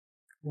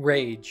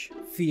Rage,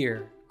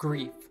 fear,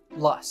 grief,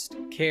 lust,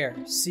 care,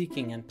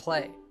 seeking, and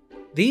play.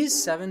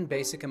 These 7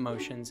 basic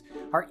emotions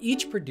are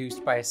each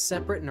produced by a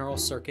separate neural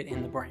circuit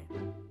in the brain,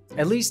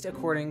 at least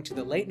according to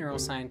the late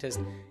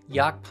neuroscientist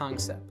Jaak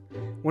Panksepp,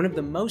 one of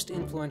the most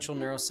influential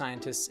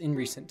neuroscientists in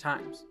recent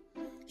times.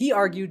 He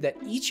argued that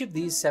each of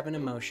these 7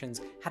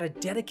 emotions had a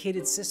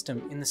dedicated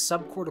system in the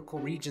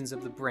subcortical regions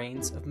of the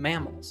brains of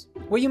mammals.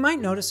 What you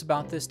might notice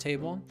about this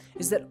table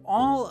is that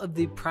all of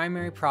the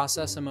primary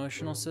process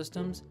emotional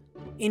systems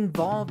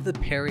involve the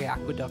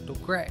periaqueductal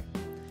gray,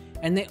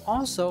 and they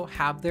also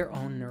have their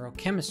own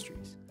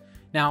neurochemistries.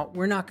 Now,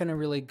 we're not going to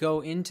really go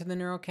into the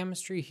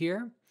neurochemistry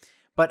here,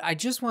 but I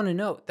just want to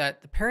note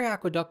that the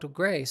periaqueductal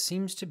gray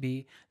seems to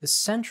be the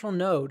central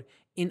node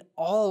in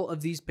all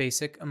of these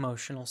basic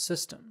emotional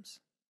systems.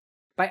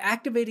 By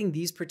activating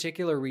these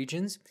particular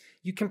regions,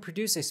 you can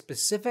produce a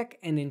specific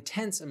and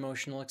intense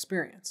emotional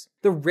experience.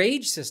 The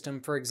rage system,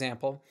 for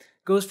example,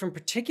 goes from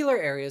particular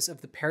areas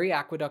of the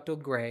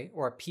periaqueductal gray,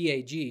 or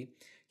PAG,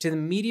 to the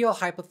medial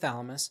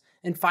hypothalamus,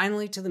 and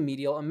finally to the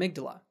medial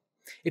amygdala.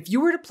 If you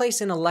were to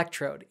place an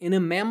electrode in a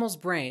mammal's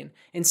brain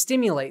and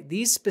stimulate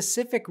these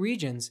specific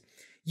regions,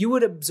 you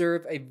would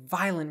observe a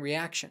violent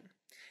reaction.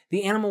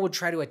 The animal would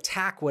try to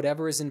attack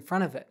whatever is in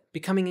front of it,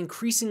 becoming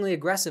increasingly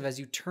aggressive as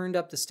you turned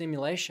up the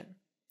stimulation.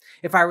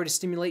 If I were to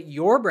stimulate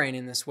your brain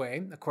in this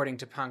way, according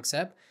to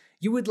Panksepp,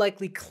 you would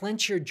likely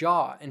clench your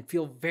jaw and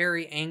feel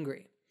very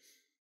angry.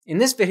 In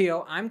this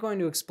video, I'm going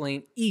to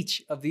explain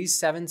each of these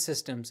 7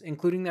 systems,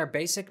 including their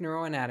basic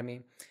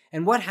neuroanatomy,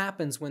 and what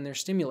happens when they're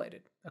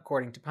stimulated,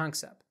 according to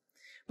Panksepp.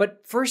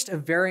 But first, a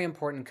very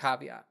important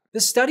caveat.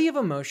 The study of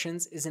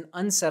emotions is an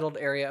unsettled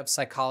area of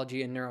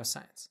psychology and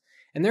neuroscience,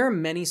 and there are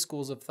many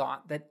schools of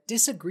thought that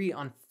disagree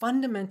on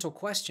fundamental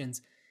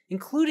questions,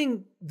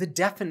 including the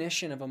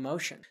definition of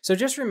emotion. So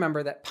just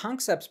remember that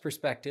Panksepp's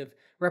perspective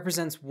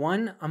represents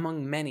one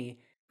among many.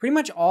 Pretty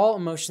much all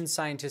emotion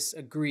scientists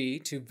agree,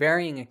 to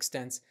varying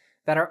extents,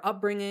 that our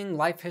upbringing,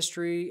 life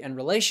history, and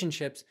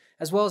relationships,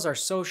 as well as our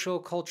social,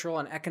 cultural,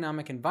 and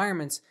economic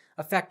environments,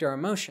 affect our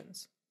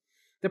emotions.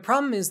 The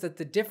problem is that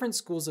the different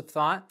schools of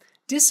thought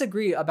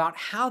disagree about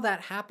how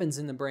that happens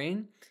in the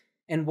brain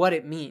and what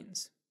it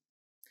means.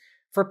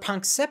 For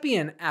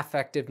Pankseppian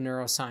affective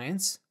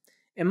neuroscience,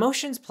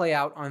 emotions play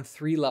out on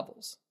 3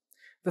 levels.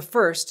 The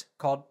first,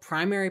 called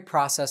primary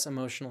process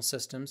emotional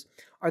systems,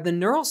 are the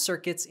neural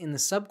circuits in the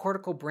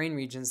subcortical brain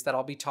regions that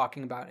I'll be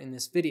talking about in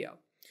this video.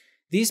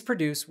 These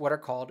produce what are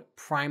called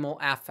primal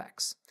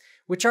affects,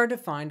 which are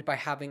defined by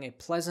having a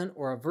pleasant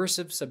or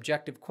aversive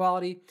subjective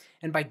quality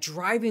and by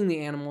driving the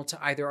animal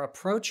to either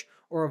approach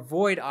or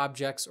avoid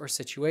objects or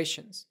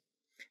situations.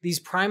 These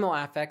primal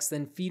affects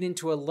then feed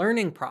into a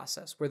learning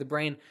process where the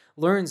brain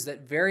learns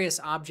that various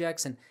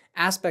objects and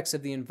aspects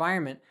of the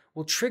environment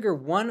will trigger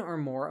one or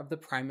more of the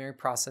primary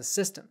process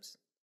systems.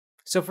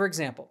 So for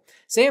example,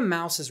 say a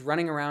mouse is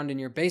running around in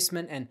your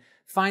basement and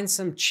finds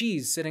some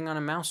cheese sitting on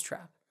a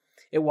mousetrap.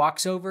 It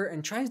walks over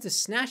and tries to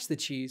snatch the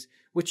cheese,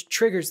 which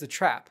triggers the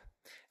trap.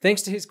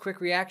 Thanks to his quick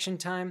reaction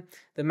time,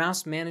 the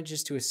mouse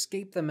manages to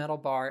escape the metal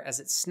bar as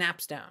it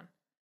snaps down,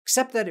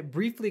 except that it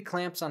briefly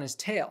clamps on his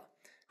tail,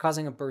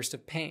 causing a burst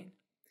of pain.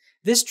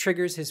 This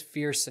triggers his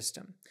fear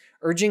system,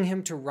 urging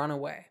him to run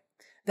away.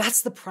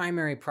 That's the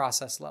primary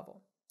process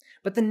level.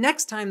 But the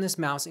next time this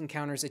mouse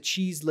encounters a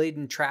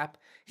cheese-laden trap,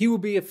 he will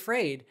be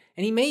afraid,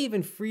 and he may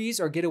even freeze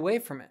or get away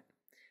from it.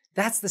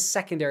 That's the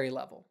secondary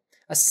level,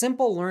 a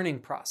simple learning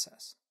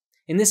process.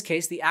 In this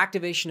case, the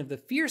activation of the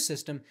fear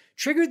system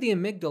triggered the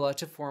amygdala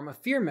to form a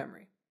fear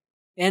memory.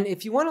 And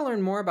if you want to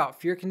learn more about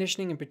fear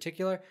conditioning in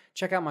particular,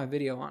 check out my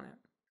video on it.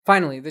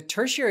 Finally, the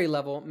tertiary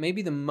level may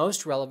be the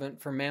most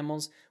relevant for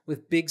mammals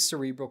with big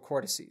cerebral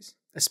cortices,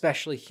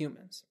 especially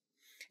humans.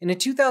 In a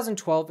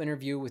 2012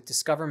 interview with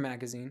Discover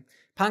magazine,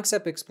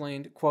 Panksepp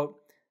explained, quote,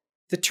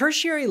 "The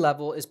tertiary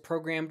level is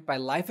programmed by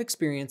life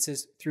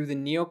experiences through the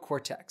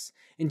neocortex,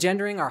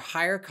 engendering our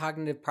higher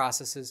cognitive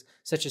processes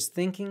such as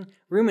thinking,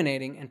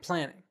 ruminating, and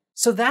planning."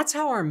 So that's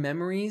how our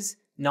memories,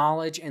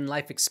 knowledge, and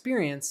life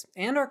experience,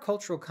 and our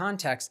cultural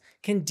context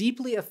can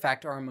deeply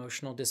affect our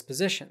emotional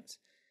dispositions.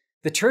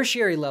 The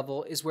tertiary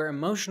level is where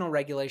emotional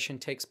regulation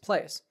takes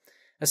place,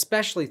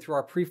 especially through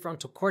our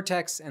prefrontal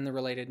cortex and the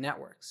related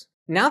networks.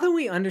 Now that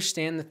we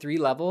understand the 3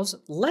 levels,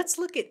 let's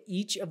look at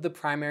each of the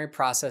primary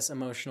process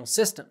emotional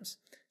systems,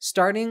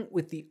 starting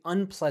with the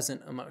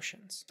unpleasant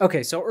emotions.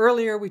 Okay, so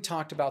earlier we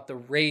talked about the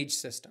rage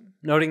system,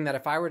 noting that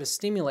if I were to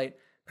stimulate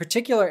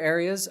particular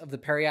areas of the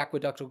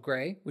periaqueductal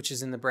gray, which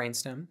is in the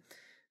brainstem,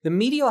 the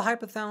medial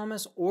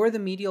hypothalamus or the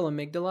medial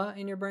amygdala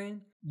in your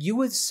brain, you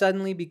would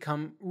suddenly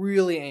become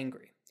really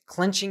angry,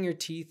 clenching your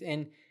teeth,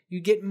 and you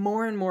get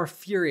more and more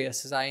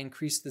furious as I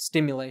increase the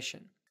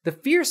stimulation. The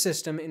fear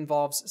system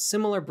involves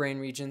similar brain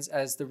regions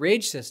as the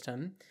rage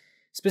system.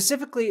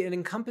 Specifically, it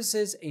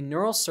encompasses a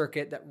neural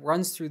circuit that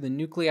runs through the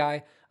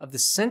nuclei of the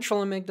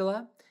central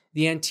amygdala,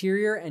 the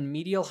anterior and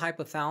medial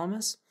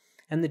hypothalamus,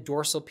 and the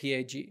dorsal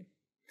PAG.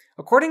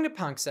 According to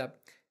Panksepp,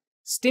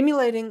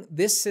 stimulating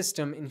this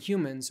system in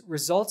humans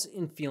results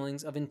in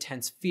feelings of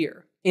intense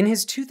fear. In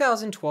his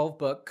 2012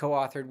 book,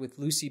 co-authored with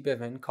Lucy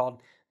Biven,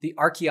 called The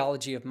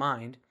Archaeology of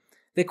Mind,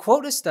 they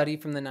quote a study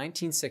from the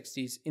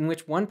 1960s in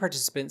which one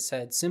participant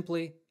said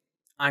simply,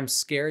 "I'm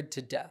scared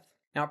to death."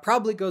 Now, it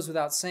probably goes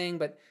without saying,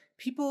 but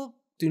people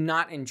do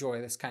not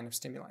enjoy this kind of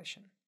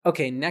stimulation.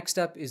 Okay, next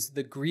up is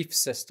the grief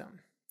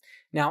system.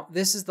 Now,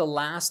 this is the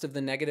last of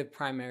the negative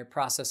primary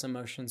process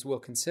emotions we'll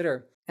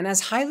consider, and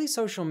as highly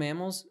social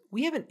mammals,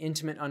 we have an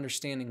intimate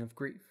understanding of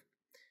grief.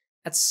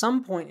 At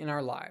some point in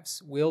our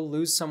lives, we'll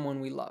lose someone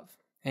we love,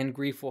 and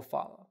grief will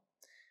follow.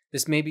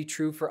 This may be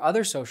true for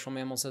other social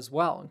mammals as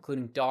well,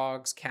 including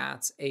dogs,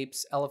 cats,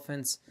 apes,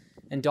 elephants,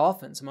 and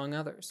dolphins, among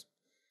others.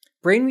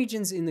 Brain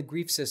regions in the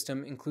grief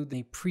system include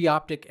the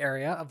preoptic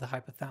area of the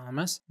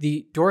hypothalamus,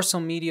 the dorsal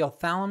medial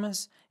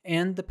thalamus,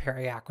 and the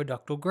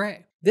periaqueductal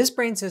gray. This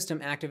brain system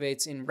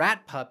activates in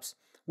rat pups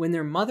when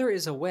their mother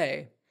is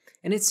away,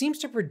 and it seems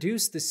to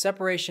produce the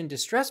separation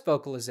distress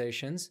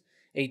vocalizations,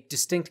 a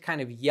distinct kind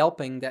of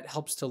yelping that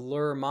helps to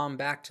lure mom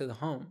back to the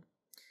home.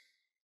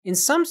 In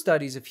some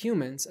studies of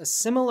humans, a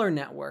similar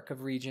network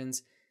of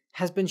regions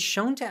has been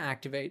shown to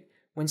activate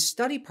when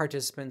study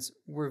participants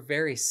were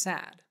very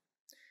sad.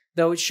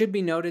 Though it should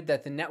be noted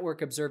that the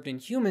network observed in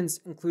humans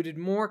included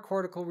more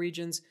cortical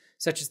regions,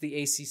 such as the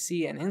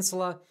ACC and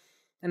insula,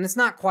 and it's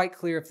not quite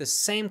clear if the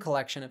same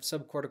collection of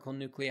subcortical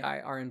nuclei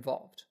are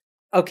involved.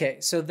 Okay,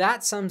 so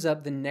that sums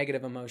up the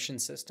negative emotion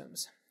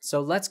systems.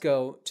 So let's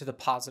go to the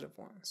positive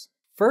ones.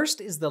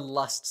 First is the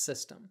lust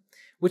system,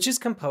 which is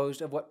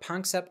composed of what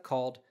Panksepp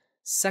called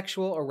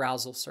sexual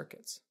arousal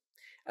circuits.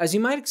 As you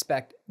might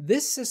expect,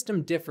 this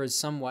system differs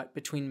somewhat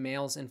between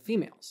males and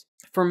females.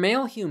 For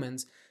male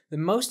humans, the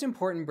most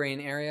important brain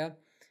area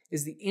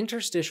is the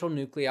interstitial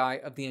nuclei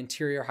of the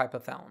anterior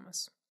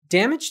hypothalamus.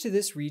 Damage to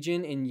this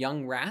region in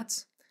young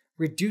rats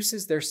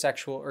reduces their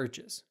sexual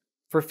urges.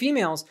 For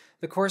females,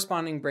 the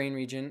corresponding brain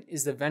region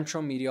is the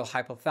ventromedial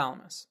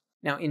hypothalamus.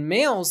 Now, in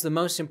males, the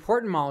most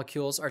important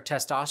molecules are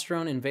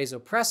testosterone and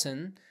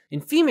vasopressin. In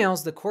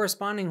females, the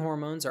corresponding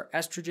hormones are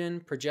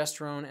estrogen,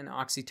 progesterone, and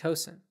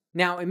oxytocin.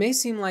 Now, it may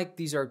seem like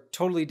these are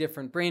totally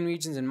different brain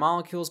regions and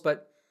molecules,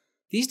 but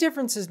these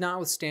differences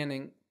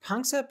notwithstanding,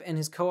 Panksepp and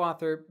his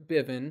co-author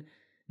Biven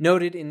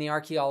noted in The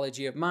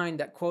Archaeology of Mind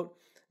that, quote,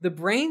 "The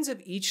brains of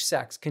each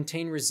sex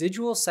contain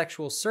residual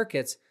sexual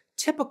circuits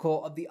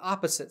typical of the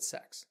opposite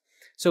sex.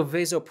 So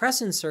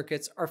vasopressin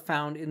circuits are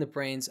found in the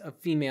brains of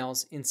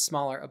females in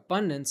smaller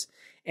abundance,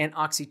 and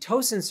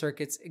oxytocin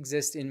circuits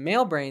exist in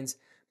male brains,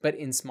 but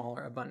in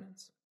smaller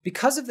abundance."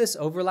 Because of this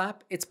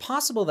overlap, it's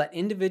possible that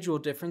individual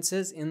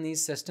differences in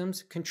these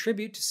systems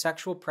contribute to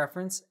sexual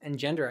preference and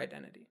gender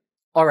identity.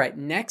 All right,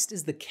 next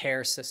is the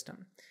care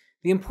system.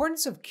 The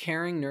importance of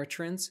caring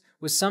nurturance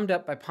was summed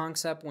up by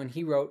Panksepp when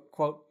he wrote,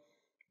 quote,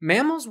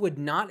 "Mammals would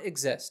not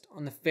exist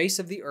on the face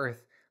of the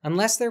earth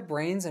unless their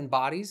brains and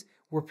bodies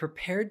were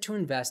prepared to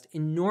invest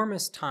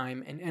enormous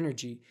time and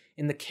energy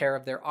in the care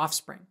of their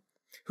offspring,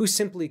 who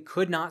simply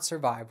could not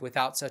survive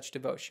without such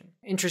devotion."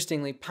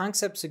 Interestingly,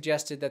 Panksepp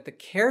suggested that the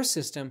care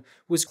system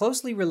was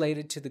closely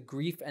related to the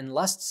grief and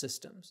lust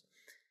systems.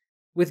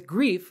 With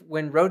grief,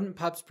 when rodent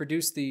pups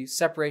produce the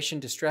separation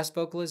distress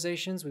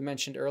vocalizations we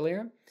mentioned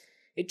earlier,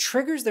 it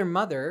triggers their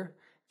mother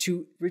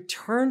to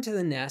return to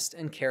the nest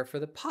and care for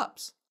the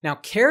pups. Now,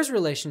 care's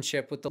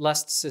relationship with the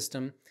lust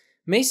system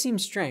may seem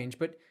strange,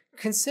 but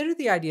consider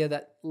the idea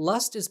that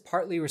lust is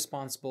partly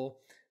responsible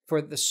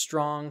for the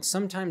strong,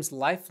 sometimes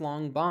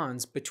lifelong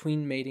bonds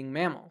between mating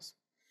mammals.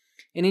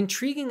 An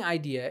intriguing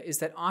idea is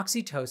that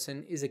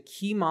oxytocin is a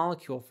key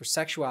molecule for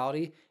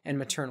sexuality and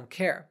maternal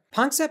care.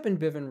 Panksepp and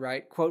Biven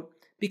write, quote,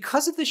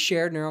 "Because of the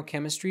shared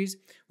neurochemistries,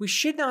 we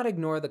should not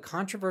ignore the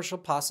controversial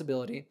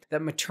possibility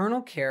that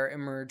maternal care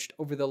emerged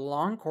over the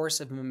long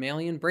course of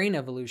mammalian brain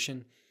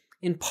evolution,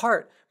 in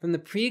part from the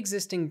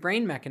pre-existing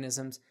brain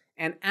mechanisms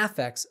and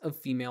affects of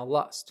female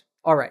lust."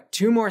 All right,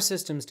 2 more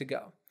systems to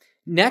go.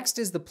 Next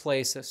is the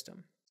play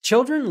system.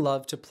 Children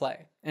love to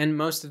play, and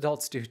most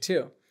adults do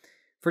too.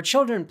 For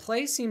children,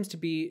 play seems to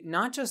be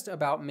not just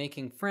about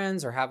making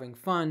friends or having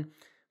fun,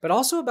 but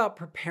also about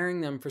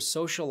preparing them for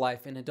social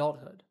life in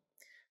adulthood.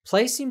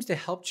 Play seems to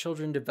help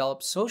children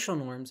develop social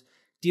norms,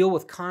 deal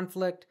with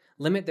conflict,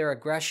 limit their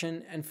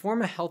aggression, and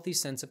form a healthy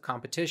sense of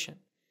competition.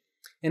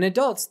 In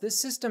adults, this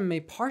system may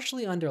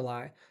partially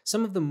underlie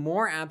some of the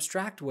more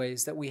abstract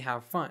ways that we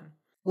have fun,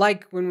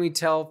 like when we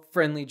tell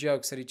friendly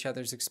jokes at each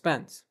other's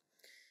expense.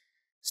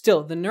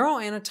 Still, the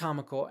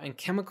neuroanatomical and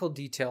chemical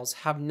details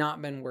have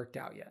not been worked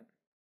out yet.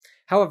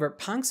 However,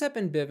 Panksepp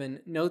and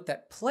Biven note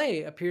that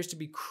play appears to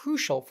be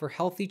crucial for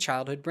healthy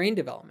childhood brain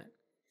development.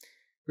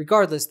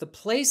 Regardless, the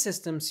play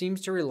system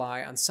seems to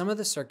rely on some of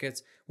the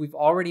circuits we've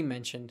already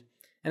mentioned,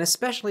 and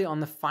especially on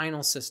the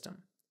final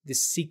system, the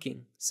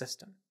seeking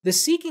system. The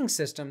seeking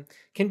system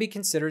can be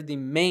considered the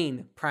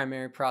main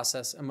primary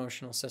process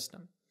emotional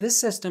system. This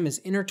system is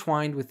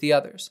intertwined with the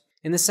others,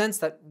 in the sense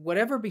that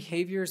whatever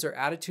behaviors or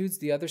attitudes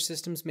the other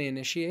systems may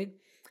initiate,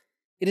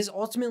 it is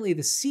ultimately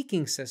the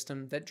seeking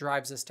system that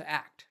drives us to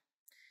act.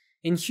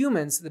 In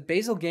humans, the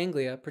basal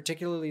ganglia,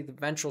 particularly the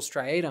ventral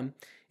striatum,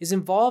 is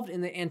involved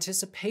in the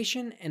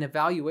anticipation and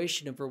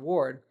evaluation of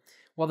reward,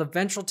 while the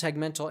ventral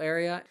tegmental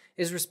area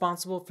is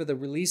responsible for the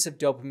release of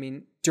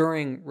dopamine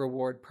during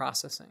reward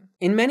processing.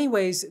 In many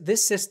ways,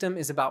 this system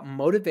is about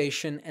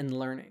motivation and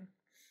learning.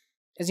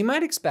 As you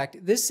might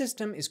expect, this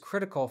system is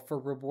critical for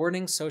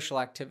rewarding social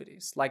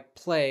activities like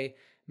play,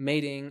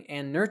 mating,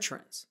 and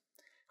nurturance.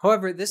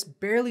 However, this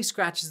barely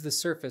scratches the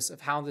surface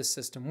of how this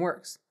system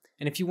works.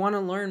 And if you want to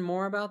learn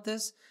more about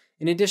this,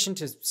 in addition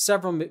to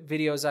several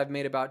videos I've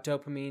made about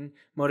dopamine,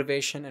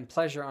 motivation, and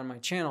pleasure on my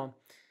channel,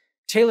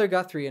 Taylor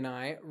Guthrie and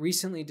I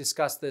recently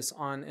discussed this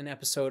on an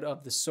episode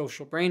of the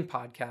Social Brain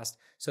podcast,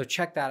 so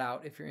check that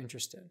out if you're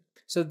interested.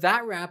 So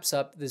that wraps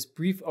up this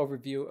brief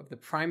overview of the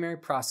primary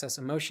process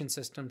emotion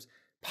systems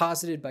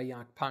posited by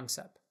Jaak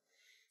Panksepp.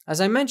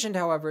 As I mentioned,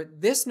 however,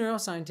 this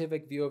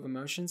neuroscientific view of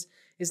emotions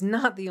is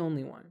not the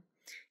only one.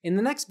 In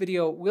the next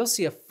video, we'll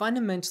see a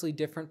fundamentally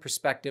different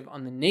perspective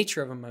on the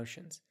nature of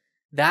emotions,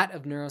 that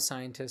of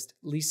neuroscientist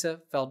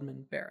Lisa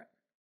Feldman Barrett.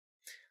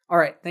 All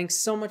right, thanks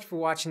so much for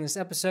watching this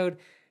episode.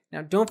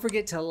 Now, don't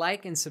forget to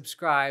like and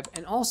subscribe.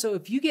 And also,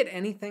 if you get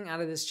anything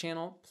out of this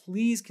channel,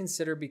 please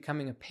consider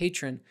becoming a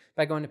patron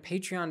by going to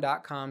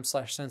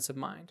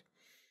patreon.com/senseofmind.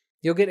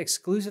 You'll get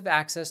exclusive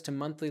access to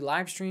monthly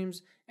live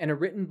streams and a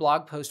written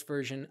blog post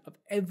version of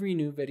every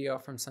new video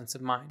from Sense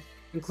of Mind,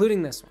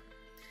 including this one.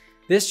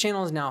 This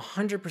channel is now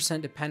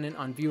 100% dependent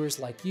on viewers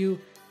like you,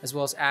 as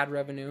well as ad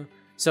revenue,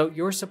 so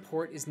your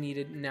support is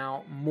needed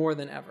now more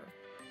than ever.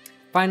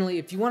 Finally,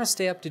 if you want to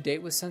stay up to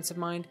date with Sense of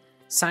Mind,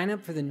 sign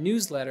up for the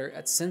newsletter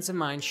at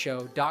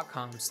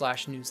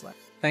senseofmindshow.com/newsletter.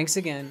 Thanks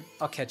again.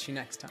 I'll catch you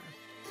next time.